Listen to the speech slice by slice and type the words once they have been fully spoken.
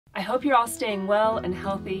I hope you're all staying well and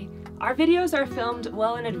healthy. Our videos are filmed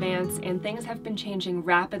well in advance and things have been changing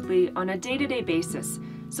rapidly on a day-to-day basis,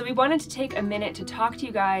 so we wanted to take a minute to talk to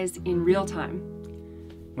you guys in real time.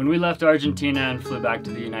 When we left Argentina and flew back to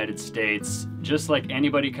the United States, just like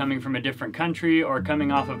anybody coming from a different country or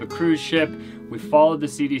coming off of a cruise ship, we followed the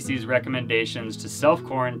CDC's recommendations to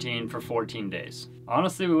self-quarantine for 14 days.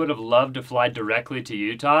 Honestly, we would have loved to fly directly to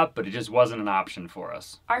Utah, but it just wasn't an option for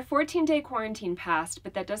us. Our 14-day quarantine passed,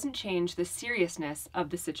 but that doesn't change the seriousness of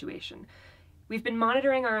the situation. We've been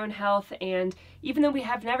monitoring our own health, and even though we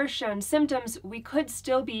have never shown symptoms, we could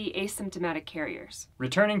still be asymptomatic carriers.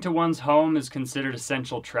 Returning to one's home is considered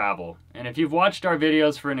essential travel, and if you've watched our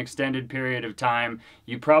videos for an extended period of time,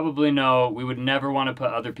 you probably know we would never want to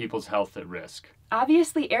put other people's health at risk.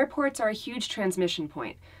 Obviously, airports are a huge transmission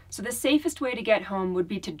point, so the safest way to get home would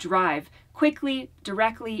be to drive quickly,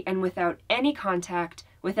 directly, and without any contact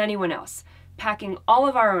with anyone else. Packing all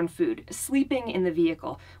of our own food, sleeping in the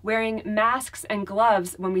vehicle, wearing masks and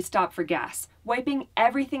gloves when we stop for gas, wiping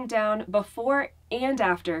everything down before and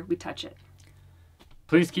after we touch it.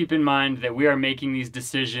 Please keep in mind that we are making these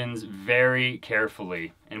decisions very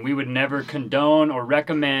carefully, and we would never condone or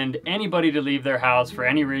recommend anybody to leave their house for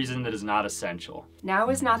any reason that is not essential. Now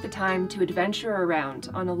is not the time to adventure around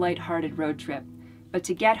on a lighthearted road trip, but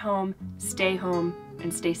to get home,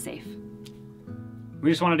 and stay safe. We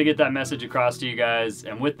just wanted to get that message across to you guys,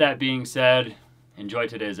 and with that being said, enjoy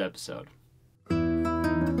today's episode.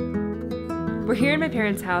 We're here in my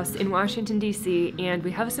parents' house in Washington, D.C., and we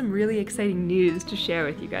have some really exciting news to share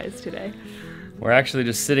with you guys today. We're actually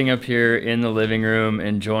just sitting up here in the living room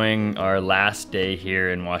enjoying our last day here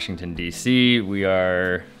in Washington, D.C. We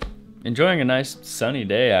are enjoying a nice sunny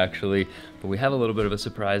day, actually, but we have a little bit of a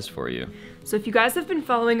surprise for you. So if you guys have been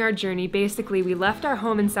following our journey, basically we left our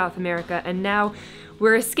home in South America, and now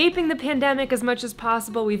we're escaping the pandemic as much as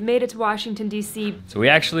possible. We've made it to Washington, D.C. So we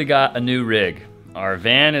actually got a new rig. Our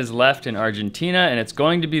van is left in Argentina, and it's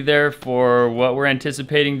going to be there for what we're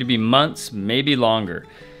anticipating to be months, maybe longer.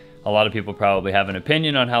 A lot of people probably have an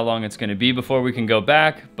opinion on how long it's going to be before we can go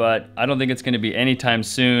back, but I don't think it's going to be anytime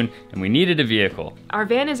soon, and we needed a vehicle. Our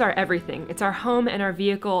van is our everything. It's our home and our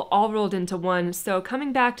vehicle all rolled into one, so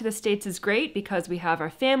coming back to the States is great because we have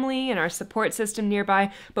our family and our support system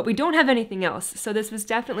nearby, but we don't have anything else. So this was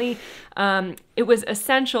definitely, it was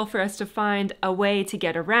essential for us to find a way to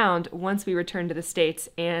get around once we returned to the States,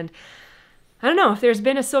 and I don't know, if there's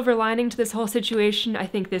been a silver lining to this whole situation, I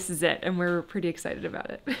think this is it, and we're pretty excited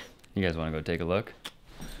about it. You guys want to go take a look?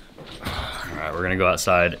 All right, we're gonna go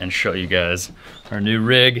outside and show you guys our new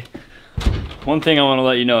rig. One thing I want to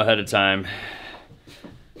let you know ahead of time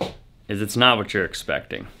is it's not what you're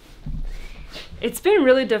expecting. It's been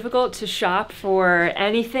really difficult to shop for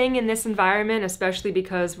anything in this environment, especially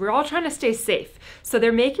because we're all trying to stay safe. So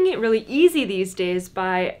they're making it really easy these days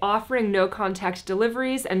by offering no-contact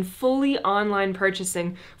deliveries and fully online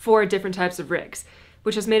purchasing for different types of rigs,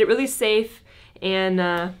 which has made it really safe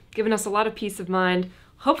and given us a lot of peace of mind.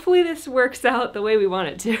 Hopefully this works out the way we want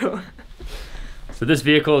it to. So this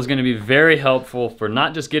vehicle is going to be very helpful for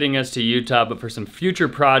not just getting us to Utah, but for some future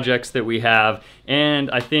projects that we have.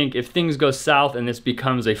 And I think if things go south and this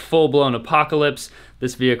becomes a full-blown apocalypse,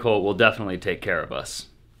 this vehicle will definitely take care of us.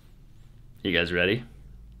 You guys ready?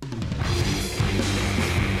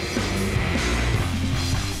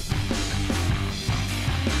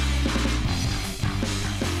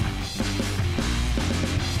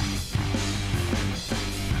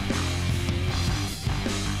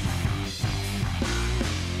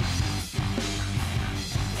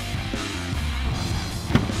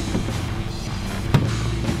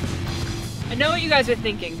 I know what you guys are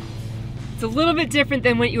thinking. It's a little bit different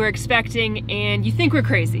than what you were expecting, and you think we're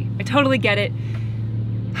crazy. I totally get it.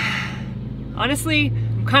 Honestly,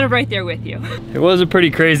 I'm kind of right there with you. It was a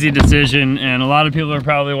pretty crazy decision, and a lot of people are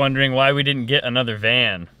probably wondering why we didn't get another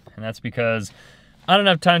van. And that's because I don't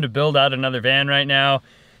have time to build out another van right now,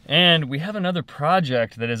 and we have another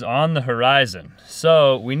project that is on the horizon.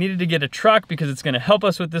 So we needed to get a truck because it's gonna help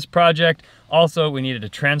us with this project. Also, we needed to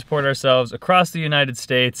transport ourselves across the United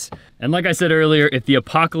States. And like I said earlier, if the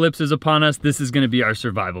apocalypse is upon us, this is gonna be our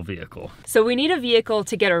survival vehicle. So we need a vehicle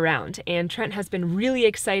to get around, and Trent has been really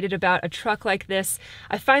excited about a truck like this.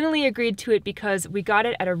 I finally agreed to it because we got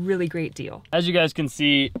it at a really great deal. As you guys can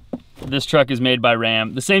see, this truck is made by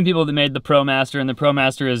Ram, the same people that made the ProMaster, and the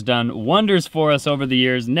ProMaster has done wonders for us over the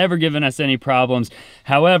years, never given us any problems.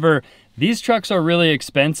 However, these trucks are really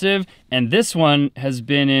expensive, and this one has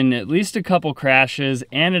been in at least a couple crashes,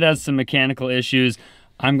 and it has some mechanical issues.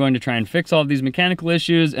 I'm going to try and fix all of these mechanical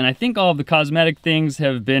issues, and I think all of the cosmetic things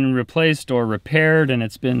have been replaced or repaired, and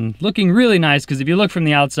it's been looking really nice, because if you look from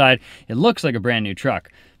the outside, it looks like a brand new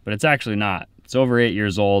truck, but it's actually not. It's over 8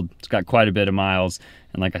 years old, it's got quite a bit of miles,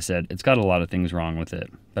 and like I said, it's got a lot of things wrong with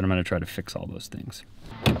it, but I'm gonna try to fix all those things.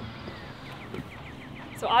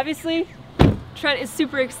 So obviously, Trent is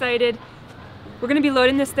super excited. We're gonna be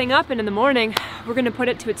loading this thing up, and in the morning, we're gonna put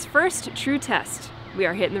it to its first true test. We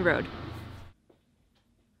are hitting the road.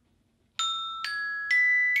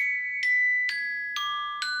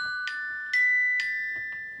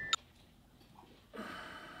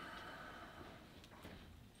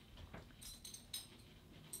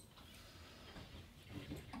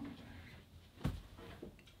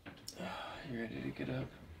 You ready to get up?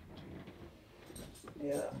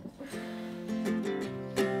 Yeah.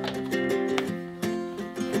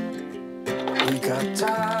 We got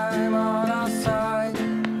time on our side.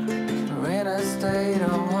 We're in a state of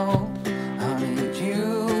hope. I need you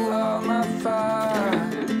on my fire.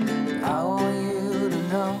 I want you to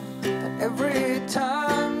know that every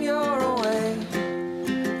time you're away,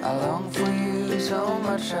 I long for you so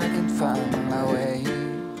much I can find my way.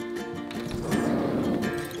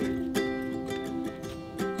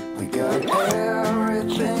 We got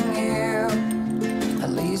everything here, at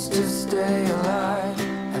least to stay alive.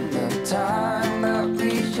 And the time that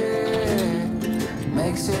we share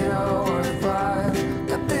makes it all worthwhile.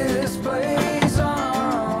 Got this place on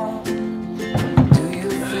our own. Do you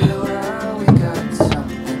feel that we got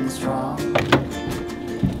something strong?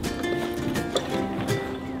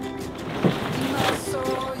 I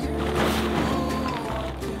saw you.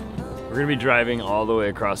 We're gonna be driving all the way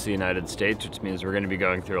across the United States, which means we're gonna be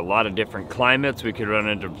going through a lot of different climates. We could run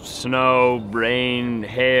into snow, rain,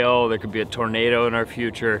 hail, there could be a tornado in our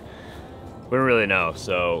future. We don't really know,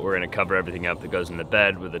 so we're gonna cover everything up that goes in the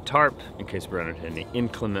bed with a tarp in case we run into any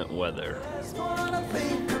inclement weather. Just wanna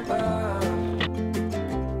think about.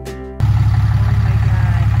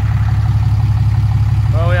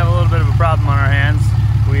 Well, we have a little bit of a problem on our hands.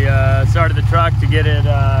 We started the truck to get it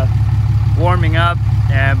warming up,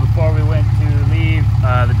 and before we went to leave,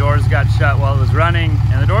 the doors got shut while it was running,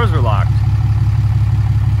 and the doors were locked.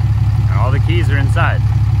 And all the keys are inside.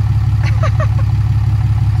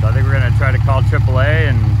 So I think we're gonna try to call AAA,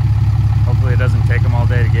 and hopefully it doesn't take them all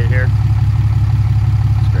day to get here.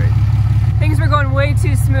 It's great. Things were going way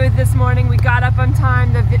too smooth this morning. We got up on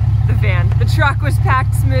time, the truck was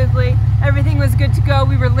packed smoothly, everything was good to go.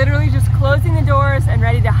 We were literally just closing the doors and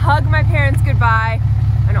ready to hug my parents goodbye,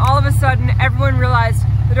 and all of a sudden everyone realized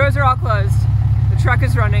the doors are all closed, the truck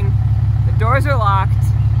is running, the doors are locked.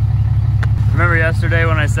 Remember yesterday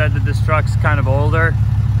when I said that this truck's kind of older?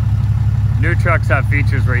 New trucks have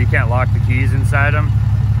features where you can't lock the keys inside them.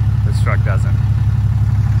 This truck doesn't.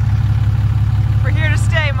 We're here to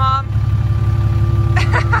stay, Mom.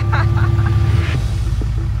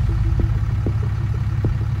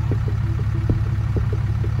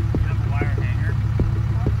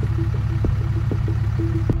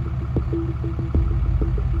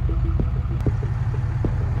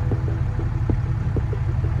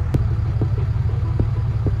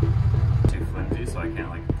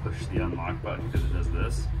 The unlock button because it does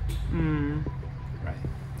this. Right.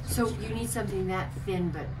 So you need something that thin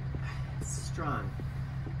but strong,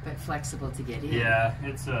 but flexible to get in. Yeah,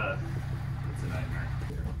 it's a nightmare.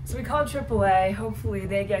 So we called AAA. Hopefully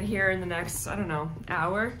they get here in the next, I don't know,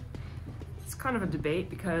 hour. It's kind of a debate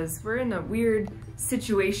because we're in a weird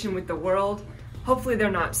situation with the world. Hopefully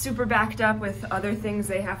they're not super backed up with other things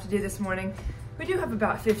they have to do this morning. We do have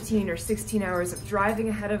about 15 or 16 hours of driving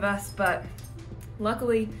ahead of us, but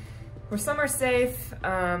luckily, some are safe.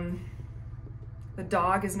 The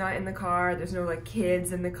dog is not in the car. There's no like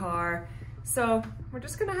kids in the car. So we're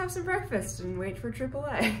just gonna have some breakfast and wait for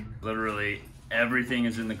AAA. Literally everything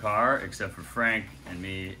is in the car except for Frank and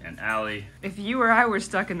me and Allie. If you or I were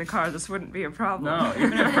stuck in the car, this wouldn't be a problem. No,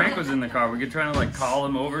 even if Frank was in the car, we could try to like call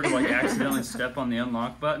him over to like accidentally step on the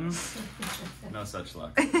unlock button. No such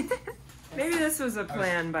luck. Maybe this was a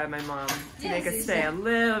plan by my mom to make us stay a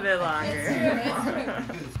little bit longer.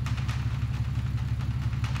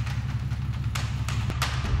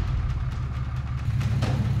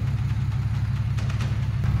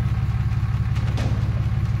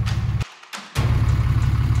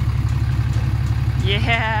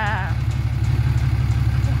 Yeah.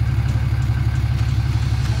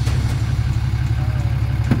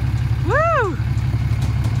 Woo!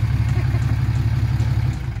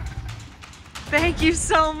 Thank you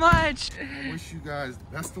so much. I wish you guys the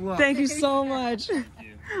best of luck. Thank you so much. Thank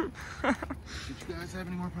you. If you guys have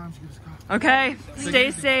any more problems, give us a call. Okay,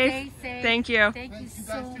 stay safe. Thank you. Thank you You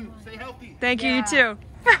so guys too. much. Stay healthy. Thank you, you too.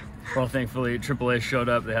 Well, thankfully, AAA showed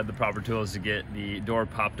up. They had the proper tools to get the door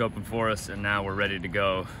popped open for us, and now we're ready to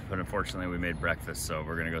go. But unfortunately, we made breakfast, so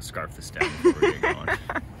we're gonna go scarf this down before we get going.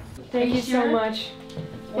 Thank you so much.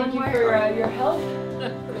 Thank you for your help.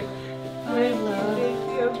 I love.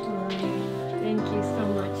 Thank you so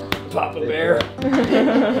much. Papa Bear. Take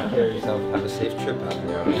care of yourself. Have a safe trip out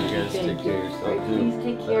there. You guys take care of yourself too. Please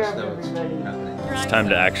take Let care us of know what's everybody. happening. It's time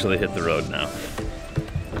to actually hit the road now.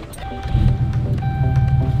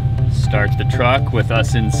 Start the truck with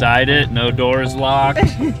us inside it, no doors locked.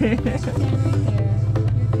 And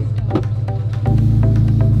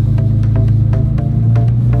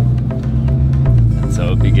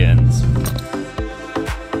so it begins.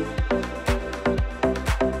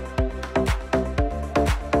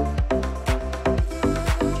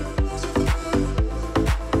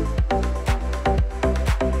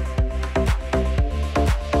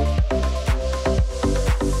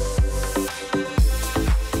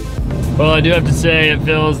 Well, I do have to say it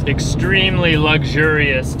feels extremely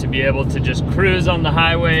luxurious to be able to just cruise on the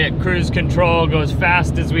highway at cruise control, go as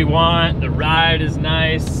fast as we want. The ride is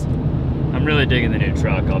nice. I'm really digging the new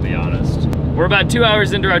truck, I'll be honest. We're about 2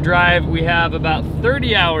 hours into our drive. We have about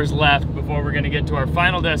 30 hours left before we're gonna get to our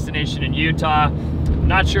final destination in Utah.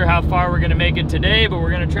 Not sure how far we're gonna make it today, but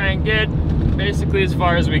we're gonna try and get basically as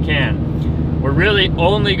far as we can. We're really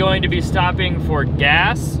only going to be stopping for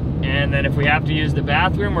gas. And then if we have to use the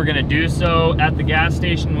bathroom, we're gonna do so at the gas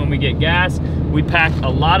station when we get gas. We packed a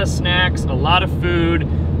lot of snacks, a lot of food,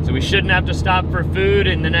 so we shouldn't have to stop for food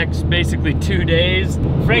in the next basically 2 days.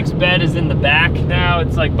 Frank's bed is in the back now.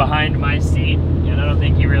 It's like behind my seat, and I don't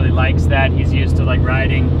think he really likes that. He's used to like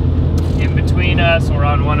riding in between us or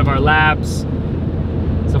on one of our laps.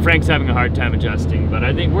 So Frank's having a hard time adjusting, but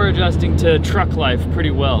I think we're adjusting to truck life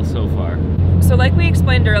pretty well so far. So like we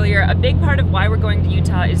explained earlier, a big part of why we're going to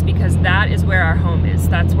Utah is because that is where our home is.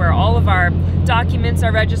 That's where all of our documents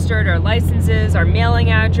are registered, our licenses, our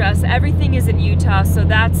mailing address, everything is in Utah. So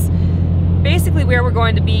that's basically where we're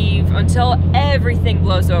going to be until everything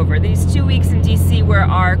blows over. These 2 weeks in DC were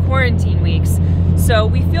our quarantine weeks. So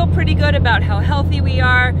we feel pretty good about how healthy we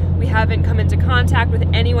are. We haven't come into contact with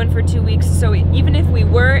anyone for 2 weeks. So even if we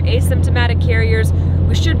were asymptomatic carriers,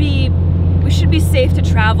 we should be safe to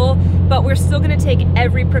travel, but we're still gonna take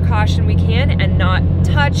every precaution we can and not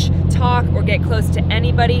touch, talk, or get close to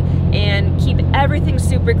anybody, and keep everything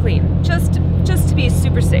super clean, just to be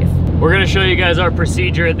super safe. We're gonna show you guys our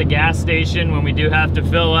procedure at the gas station when we do have to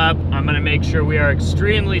fill up. I'm gonna make sure we are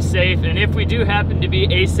extremely safe, and if we do happen to be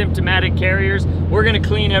asymptomatic carriers, we're gonna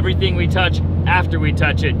clean everything we touch after we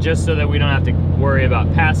touch it, just so that we don't have to worry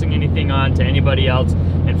about passing anything on to anybody else.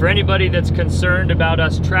 And for anybody that's concerned about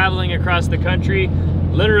us traveling across the country,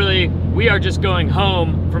 literally, we are just going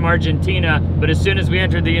home from Argentina, but as soon as we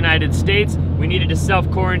entered the United States, we needed to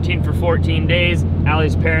self-quarantine for 14 days.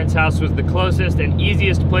 Allie's parents' house was the closest and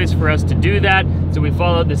easiest place for us to do that, so we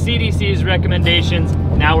followed the CDC's recommendations.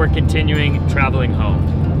 Now we're continuing traveling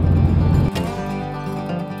home.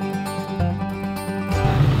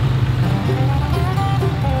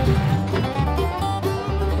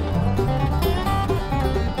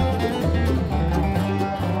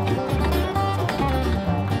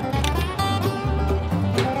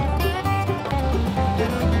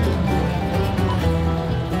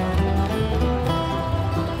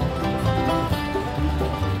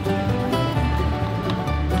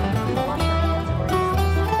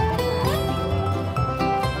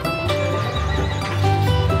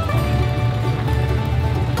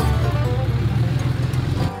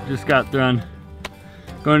 Just got done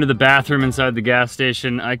going to the bathroom inside the gas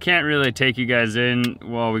station. I can't really take you guys in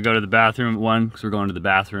while we go to the bathroom. 1, because we're going to the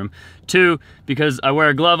bathroom. 2, because I wear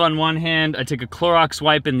a glove on one hand, I take a Clorox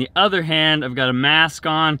wipe in the other hand, I've got a mask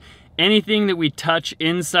on. Anything that we touch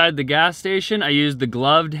inside the gas station, I use the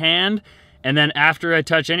gloved hand. And then after I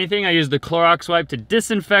touch anything, I use the Clorox wipe to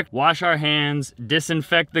disinfect, wash our hands,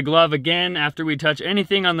 disinfect the glove again after we touch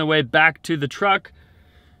anything on the way back to the truck.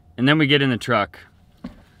 And then we get in the truck.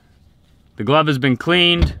 The glove has been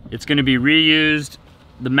cleaned, it's gonna be reused,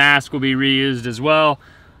 the mask will be reused as well.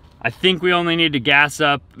 I think we only need to gas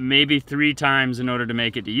up maybe 3 times in order to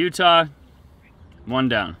make it to Utah. 1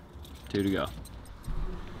 down, 2 to go.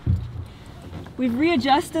 We've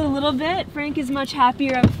readjusted a little bit. Frank is much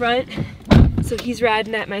happier up front, so he's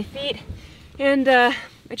riding at my feet. And I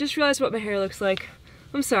just realized what my hair looks like.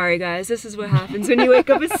 I'm sorry guys, this is what happens when you wake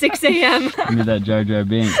up at 6 a.m. Give me that Jar Jar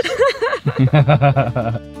Binks.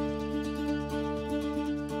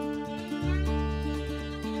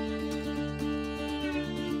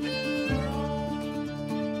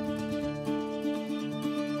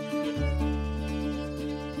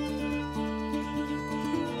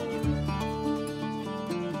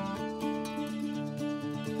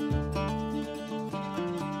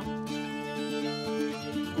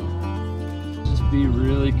 be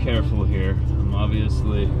really careful here. I'm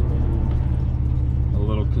obviously a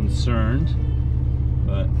little concerned,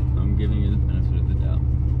 but I'm giving you the benefit of the doubt.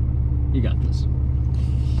 You got this.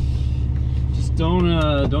 Just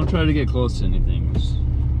don't try to get close to anything.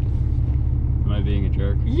 Am I being a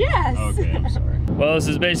jerk? Yes! Okay, I'm sorry. Well, this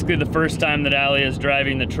is basically the first time that Allie is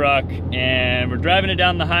driving the truck, and we're driving it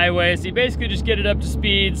down the highway, so you basically just get it up to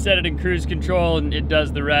speed, set it in cruise control, and it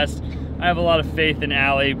does the rest. I have a lot of faith in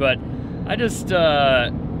Allie, but I just,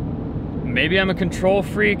 maybe I'm a control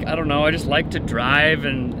freak, I don't know. I just like to drive,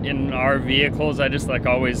 and in our vehicles, I just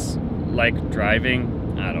always like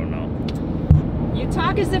driving. I don't know. You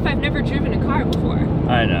talk as if I've never driven a car before.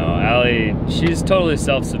 I know, Allie, she's totally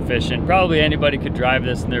self-sufficient. Probably anybody could drive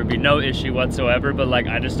this and there would be no issue whatsoever, but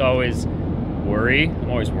I just always worry. I'm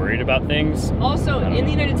always worried about things. Also, in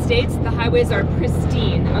the United States, the highways are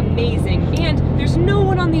pristine, amazing, and there's no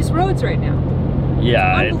one on these roads right now.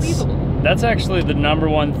 Yeah, it's unbelievable. That's actually the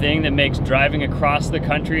 #1 thing that makes driving across the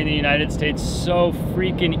country in the United States so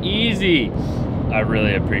freaking easy. I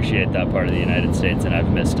really appreciate that part of the United States, and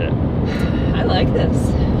I've missed it. I like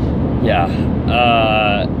this. Yeah.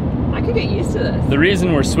 I could get used to this. The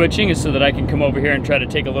reason we're switching is so that I can come over here and try to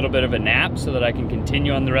take a little bit of a nap so that I can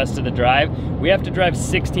continue on the rest of the drive. We have to drive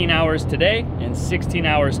 16 hours today and 16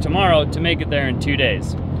 hours tomorrow to make it there in 2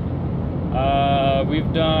 days.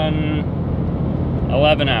 We've done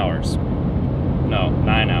 11 hours. No,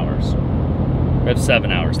 9 hours. We have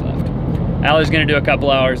 7 hours left. Allie's gonna do a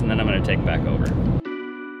couple hours and then I'm gonna take back over.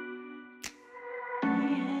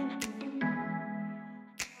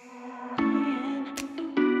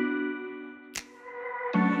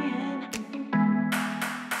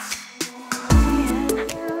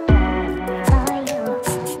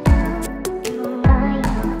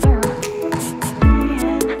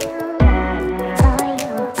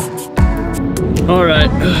 All right,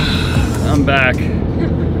 I'm back.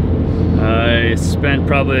 I spent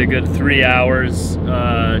probably a good 3 hours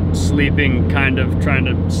sleeping, kind of trying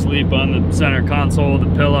to sleep on the center console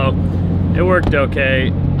with a pillow. It worked okay,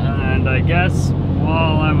 and I guess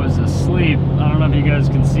while I was asleep, I don't know if you guys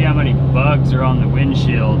can see how many bugs are on the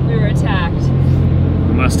windshield. We were attacked.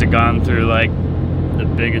 We must have gone through the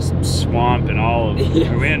biggest swamp in all of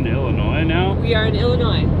Are we in Illinois now? We are in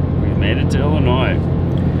Illinois. We've made it to Illinois.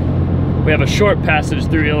 We have a short passage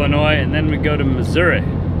through Illinois, and then we go to Missouri.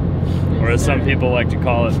 Or as some people like to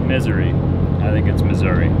call it, misery. I think it's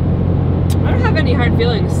Missouri. I don't have any hard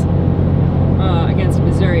feelings against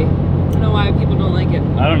Missouri. I don't know why people don't like it.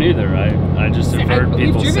 I don't either. I just have heard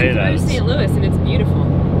people say that. We've driven through St. Louis and it's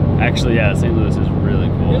beautiful. Actually, yeah, St. Louis is really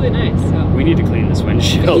cool. Really nice. So. We need to clean this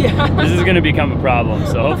windshield. Yeah. This is going to become a problem.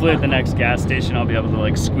 So hopefully at the next gas station I'll be able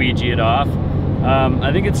to squeegee it off.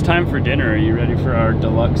 I think it's time for dinner. Are you ready for our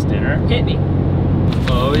deluxe dinner? Hit me.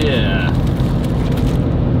 Oh yeah.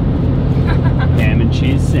 Ham and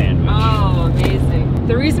cheese sandwich. Oh, amazing.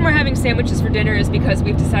 The reason we're having sandwiches for dinner is because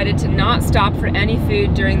we've decided to not stop for any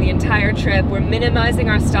food during the entire trip. We're minimizing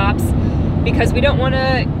our stops because we don't want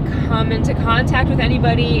to come into contact with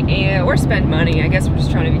anybody or spend money. I guess we're just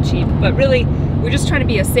trying to be cheap. But really, we're just trying to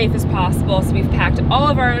be as safe as possible. So we've packed all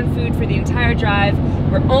of our own food for the entire drive.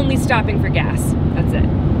 We're only stopping for gas. That's it.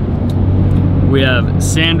 We have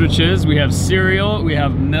sandwiches, we have cereal, we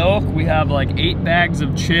have milk, we have 8 bags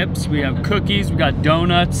of chips, we have cookies, we got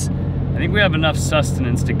donuts. I think we have enough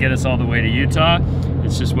sustenance to get us all the way to Utah.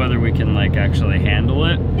 It's just whether we can actually handle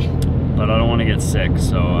it. But I don't want to get sick,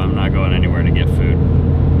 so I'm not going anywhere to get food.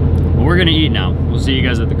 But we're gonna eat now. We'll see you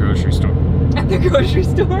guys at the grocery store. At the grocery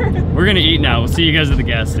store? We're gonna eat now. We'll see you guys at the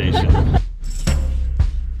gas station.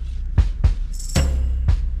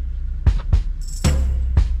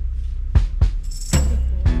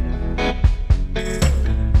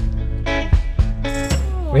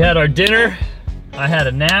 We had our dinner, I had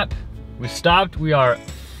a nap, we stopped, we are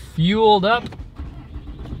fueled up.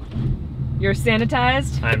 You're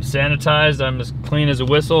sanitized? I'm sanitized, I'm as clean as a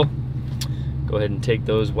whistle. Go ahead and take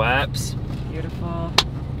those wipes. Beautiful. All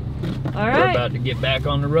We're right. about to get back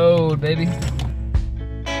on the road, baby.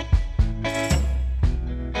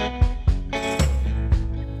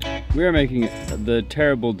 We are making the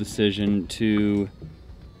terrible decision to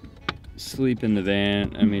sleep in the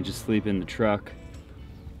van, just sleep in the truck.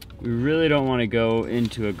 We really don't want to go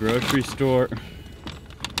into a grocery store.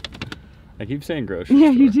 I keep saying grocery store.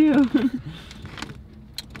 Yeah, you do.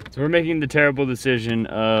 So we're making the terrible decision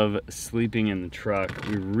of sleeping in the truck.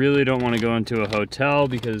 We really don't want to go into a hotel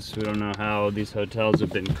because we don't know how these hotels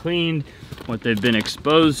have been cleaned, what they've been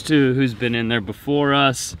exposed to, who's been in there before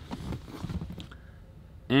us.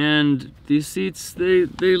 And these seats, they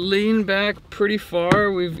lean back pretty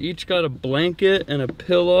far. We've each got a blanket and a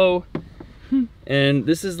pillow. And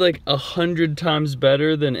this is like 100 times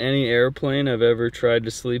better than any airplane I've ever tried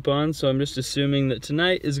to sleep on. So I'm just assuming that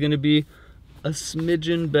tonight is gonna be a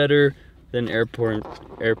smidgen better than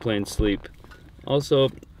airplane sleep. Also,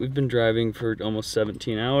 we've been driving for almost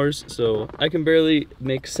 17 hours, so I can barely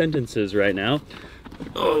make sentences right now.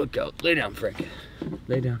 Oh, look out. Lay down, Frank.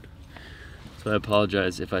 Lay down. So I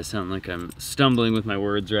apologize if I sound like I'm stumbling with my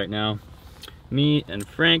words right now. Me and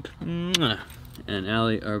Frank and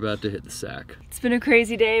Allie are about to hit the sack. It's been a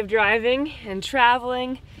crazy day of driving and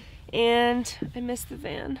traveling, and I miss the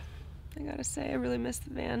van. I gotta say, I really miss the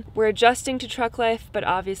van. We're adjusting to truck life, but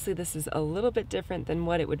obviously this is a little bit different than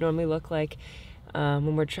what it would normally look like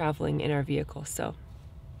when we're traveling in our vehicle. So,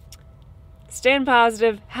 staying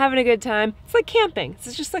positive, having a good time. It's like camping.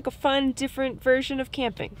 It's just like a fun, different version of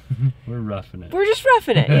camping. We're roughing it. We're just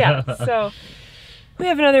roughing it, yeah. So, we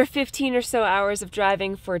have another 15 or so hours of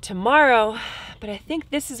driving for tomorrow, but I think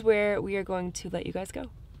this is where we are going to let you guys go.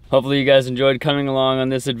 Hopefully you guys enjoyed coming along on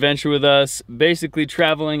this adventure with us, basically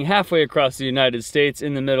traveling halfway across the United States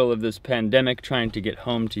in the middle of this pandemic, trying to get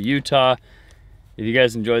home to Utah. If you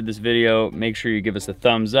guys enjoyed this video, make sure you give us a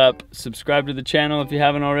thumbs up, subscribe to the channel if you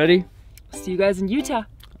haven't already. See you guys in Utah.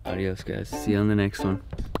 Adios, guys. See you on the next one.